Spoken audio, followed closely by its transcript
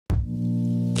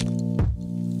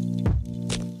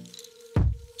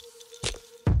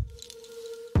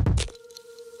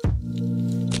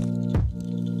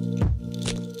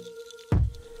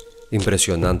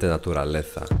Impresionante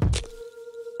naturaleza.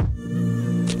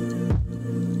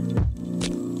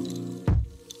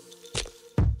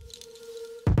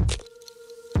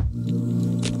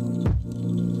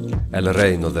 El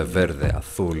reino de verde,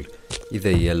 azul y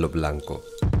de hielo blanco.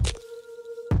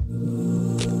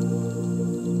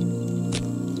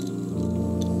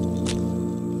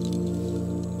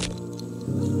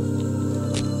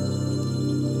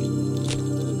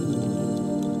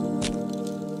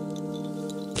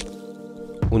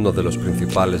 Uno de los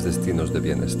principales destinos de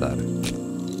bienestar.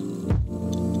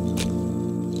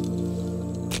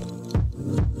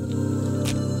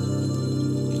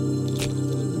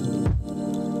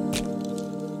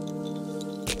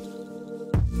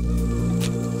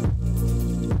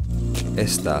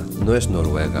 Esta no es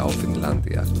Noruega o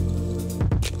Finlandia.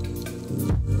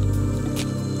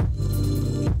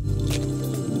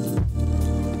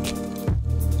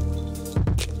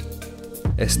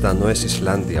 Esta no es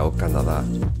Islandia o Canadá.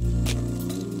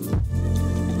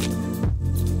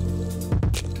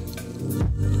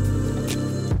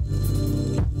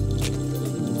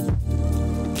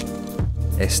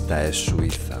 Esta es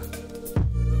Suiza.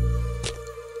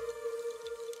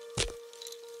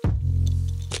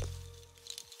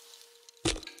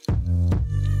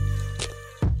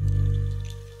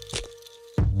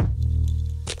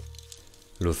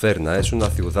 Lucerna es una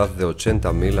ciudad de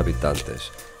 80.000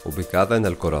 habitantes, ubicada en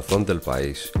el corazón del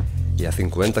país y a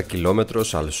 50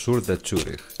 kilómetros al sur de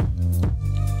Zúrich.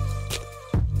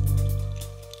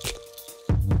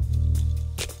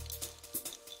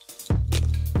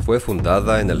 Fue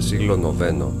fundada en el siglo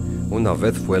IX, una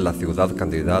vez fue la ciudad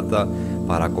candidata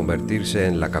para convertirse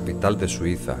en la capital de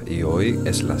Suiza y hoy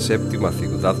es la séptima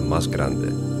ciudad más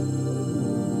grande.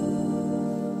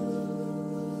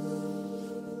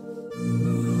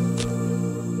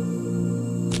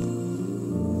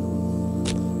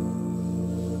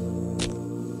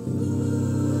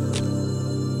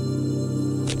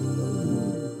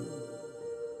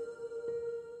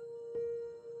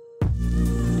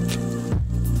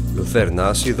 Lucerna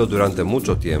ha sido durante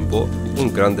mucho tiempo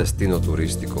un gran destino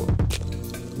turístico.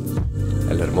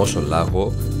 El hermoso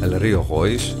lago, el río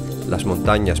Reuss, las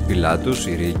montañas Pilatus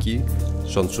y Rigi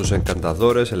son sus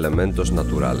encantadores elementos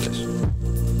naturales.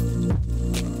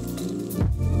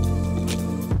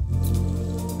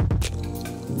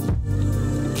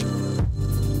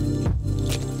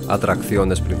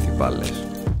 Atracciones principales.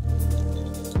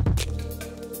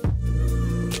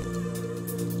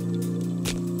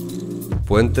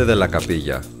 Puente de la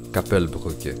Capilla,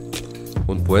 Kapellbrücke,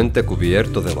 un puente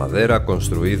cubierto de madera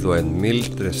construido en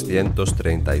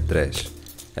 1333,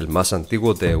 el más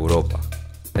antiguo de Europa.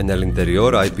 En el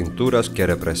interior hay pinturas que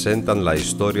representan la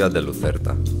historia de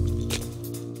Lucerna.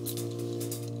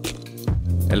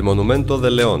 El monumento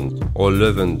del león, o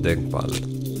Löwendenkmal,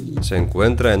 se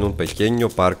encuentra en un pequeño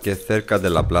parque cerca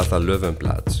de la plaza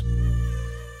Löwenplatz.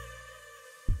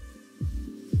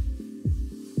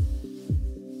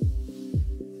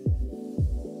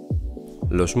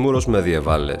 Los muros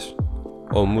medievales,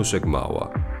 o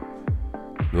Musikmauer,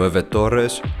 9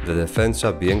 torres de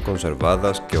defensa bien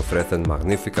conservadas que ofrecen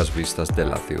magníficas vistas de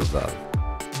la ciudad.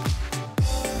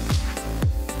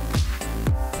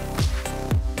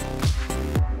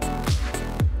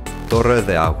 Torre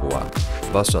de agua,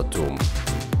 Wasserturm,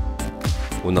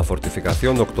 una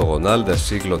fortificación octogonal del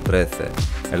siglo XIII,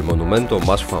 el monumento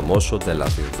más famoso de la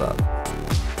ciudad.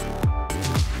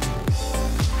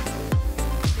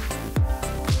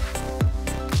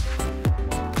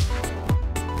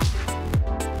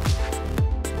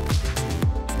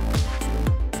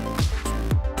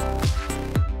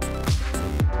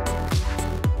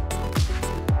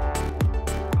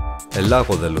 El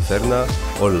lago de Lucerna,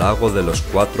 o lago de los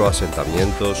 4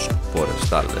 asentamientos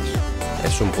forestales,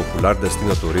 es un popular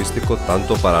destino turístico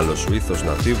tanto para los suizos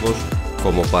nativos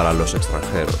como para los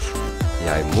extranjeros, y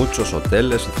hay muchos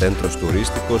hoteles y centros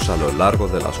turísticos a lo largo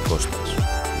de las costas.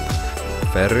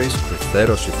 Ferries,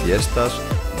 cruceros y fiestas,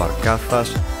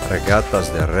 barcazas,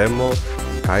 regatas de remo,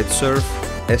 kitesurf,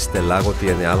 este lago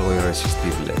tiene algo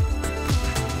irresistible.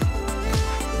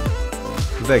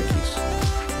 Vekis,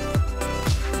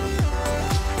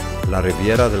 la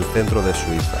riviera del centro de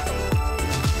Suiza.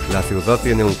 La ciudad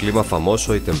tiene un clima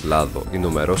famoso y templado y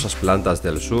numerosas plantas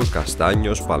del sur,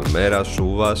 castaños, palmeras,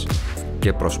 uvas,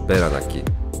 que prosperan aquí.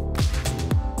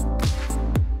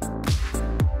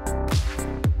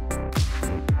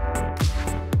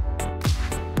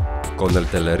 Con el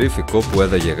telerífico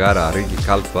puede llegar a Rigi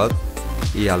Kalpad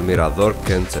y al mirador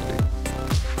Kenseli.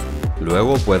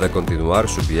 Luego puede continuar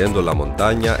subiendo la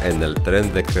montaña en el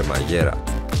tren de cremallera,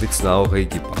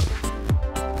 Vitznau-Rigipan.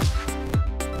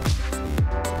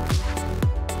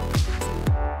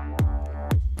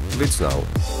 Wittnau.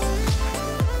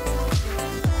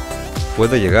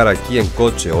 Puede llegar aquí en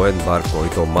coche o en barco y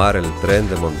tomar el tren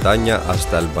de montaña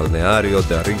hasta el balneario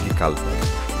de Rigi.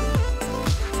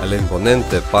 El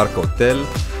imponente Parque Hotel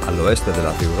al oeste de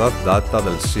la ciudad data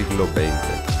del siglo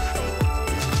XX.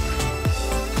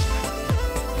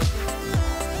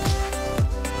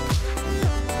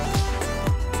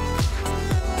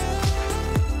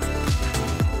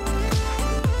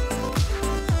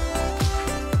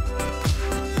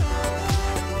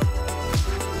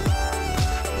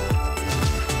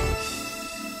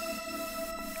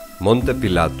 Monte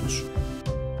Pilatus.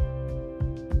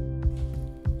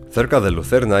 Cerca de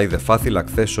Lucerna y de fácil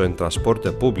acceso en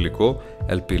transporte público,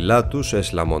 el Pilatus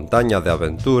es la montaña de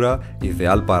aventura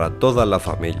ideal para toda la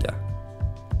familia.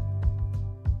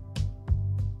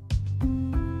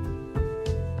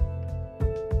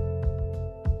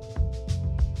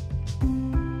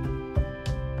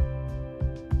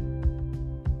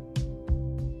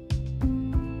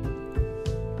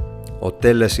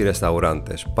 Hoteles y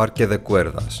restaurantes, parque de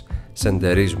cuerdas,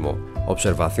 senderismo,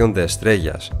 observación de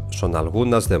estrellas son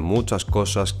algunas de muchas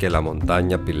cosas que la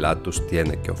montaña Pilatus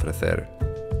tiene que ofrecer.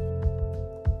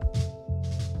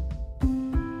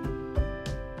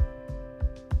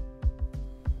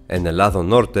 En el lado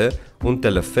norte, un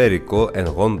teleférico en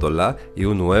góndola y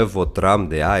un nuevo tram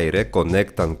de aire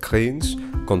conectan Kriens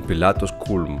con Pilatus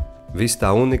Kulm,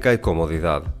 vista única y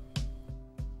comodidad.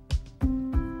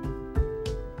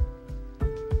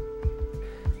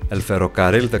 El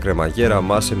ferrocarril de cremallera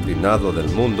más empinado del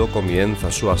mundo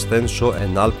comienza su ascenso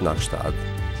en Alpnachstad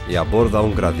y aborda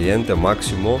un gradiente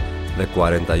máximo de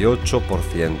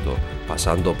 48%,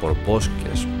 pasando por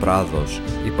bosques, prados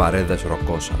y paredes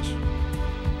rocosas.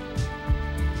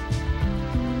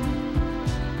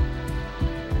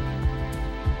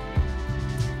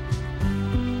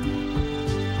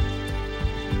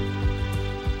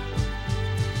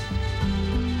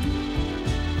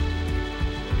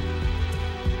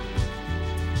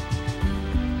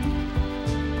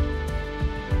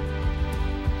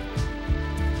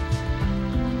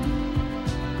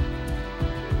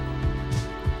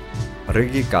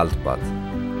 Rigi Kaltbad.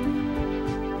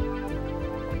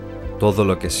 Todo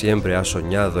lo que siempre has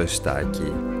soñado está aquí.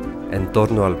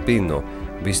 Entorno alpino,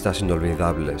 vistas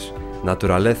inolvidables,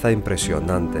 naturaleza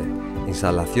impresionante,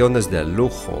 instalaciones de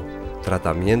lujo,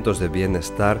 tratamientos de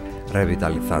bienestar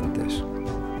revitalizantes.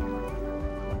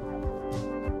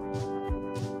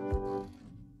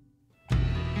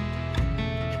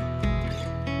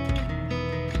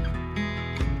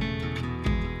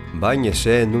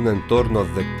 Báñese en un entorno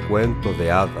de cuento de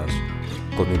hadas,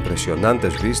 con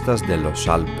impresionantes vistas de los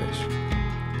Alpes.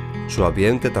 Su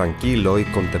ambiente tranquilo y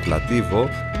contemplativo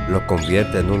lo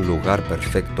convierte en un lugar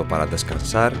perfecto para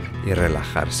descansar y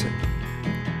relajarse.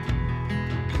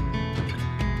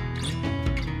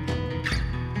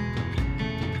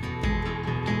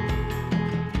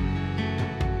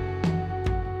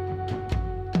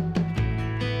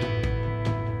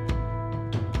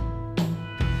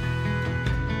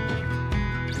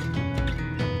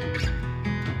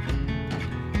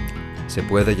 Se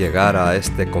puede llegar a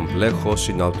este complejo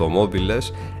sin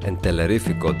automóviles en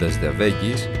telerífico desde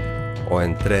Vellis o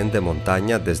en tren de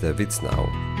montaña desde Wittnau.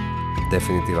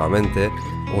 Definitivamente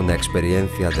una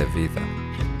experiencia de vida.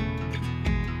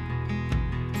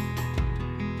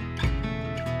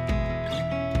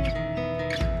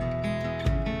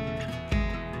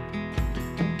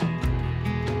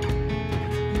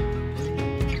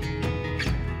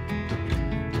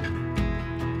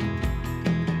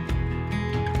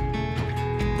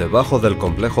 Debajo del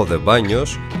complejo de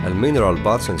baños, el Mineral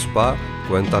Baths and Spa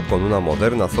cuenta con una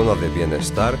moderna zona de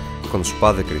bienestar con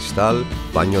spa de cristal,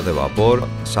 baño de vapor,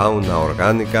 sauna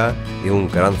orgánica y una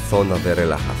gran zona de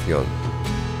relajación.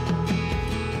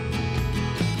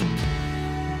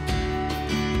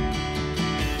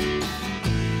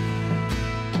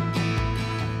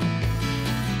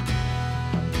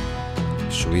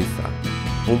 Suiza,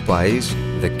 un país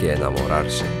de que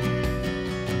enamorarse.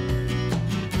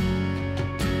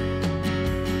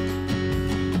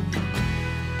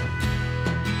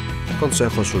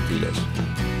 Consejos útiles.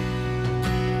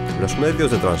 Los medios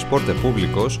de transporte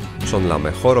públicos son la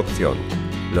mejor opción.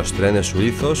 Los trenes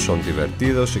suizos son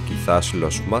divertidos y quizás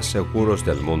los más seguros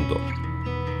del mundo.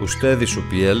 Usted y su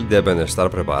piel deben estar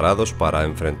preparados para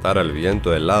enfrentar el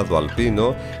viento helado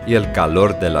alpino y el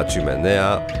calor de la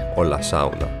chimenea o la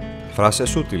sauna.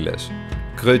 Frases útiles.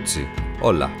 Grüezi,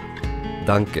 hola.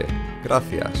 Danke,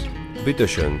 gracias.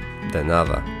 Bitteschön, de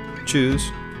nada.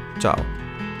 Tschüss, chao.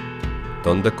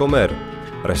 ¿Dónde comer?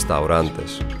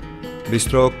 Restaurantes.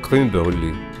 Bistro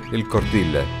Grünbühli, Il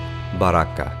Cortile,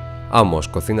 Baracca. Amos,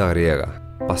 cocina griega.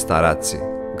 Pastarazzi,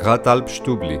 Grand Alp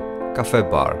Stubli, Café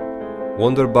Bar,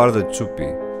 Wonder Bar de Tsupi,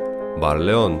 Bar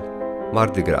León,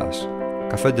 Mardi Gras,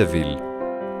 Café de Ville,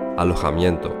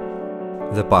 Alojamiento,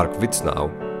 The Park Witznau,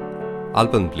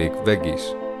 Alpenblick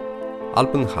Vegis,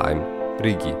 Alpenheim,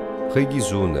 Rigi, Rigi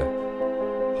Zone,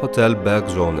 Hotel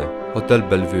Bergzone, Hotel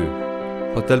Bellevue,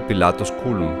 Hotel Pilatus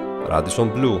Kulm,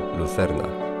 Radisson Blu, Lucerna,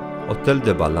 Hotel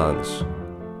de Balance,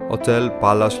 Hotel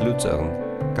Palace Lucerne,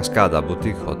 Cascada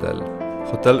Boutique Hotel,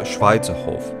 Hotel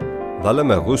Schweizerhof. Dale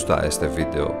me gusta a este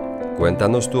video,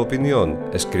 cuéntanos tu opinión,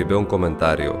 escribe un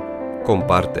comentario,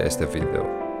 comparte este video.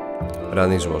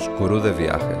 Ranismos, gurú de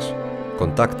viajes.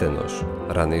 Contáctenos,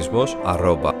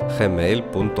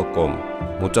 ranismos@gmail.com.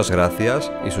 Muchas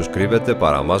gracias y suscríbete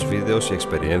para más vídeos y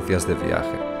experiencias de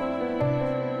viaje.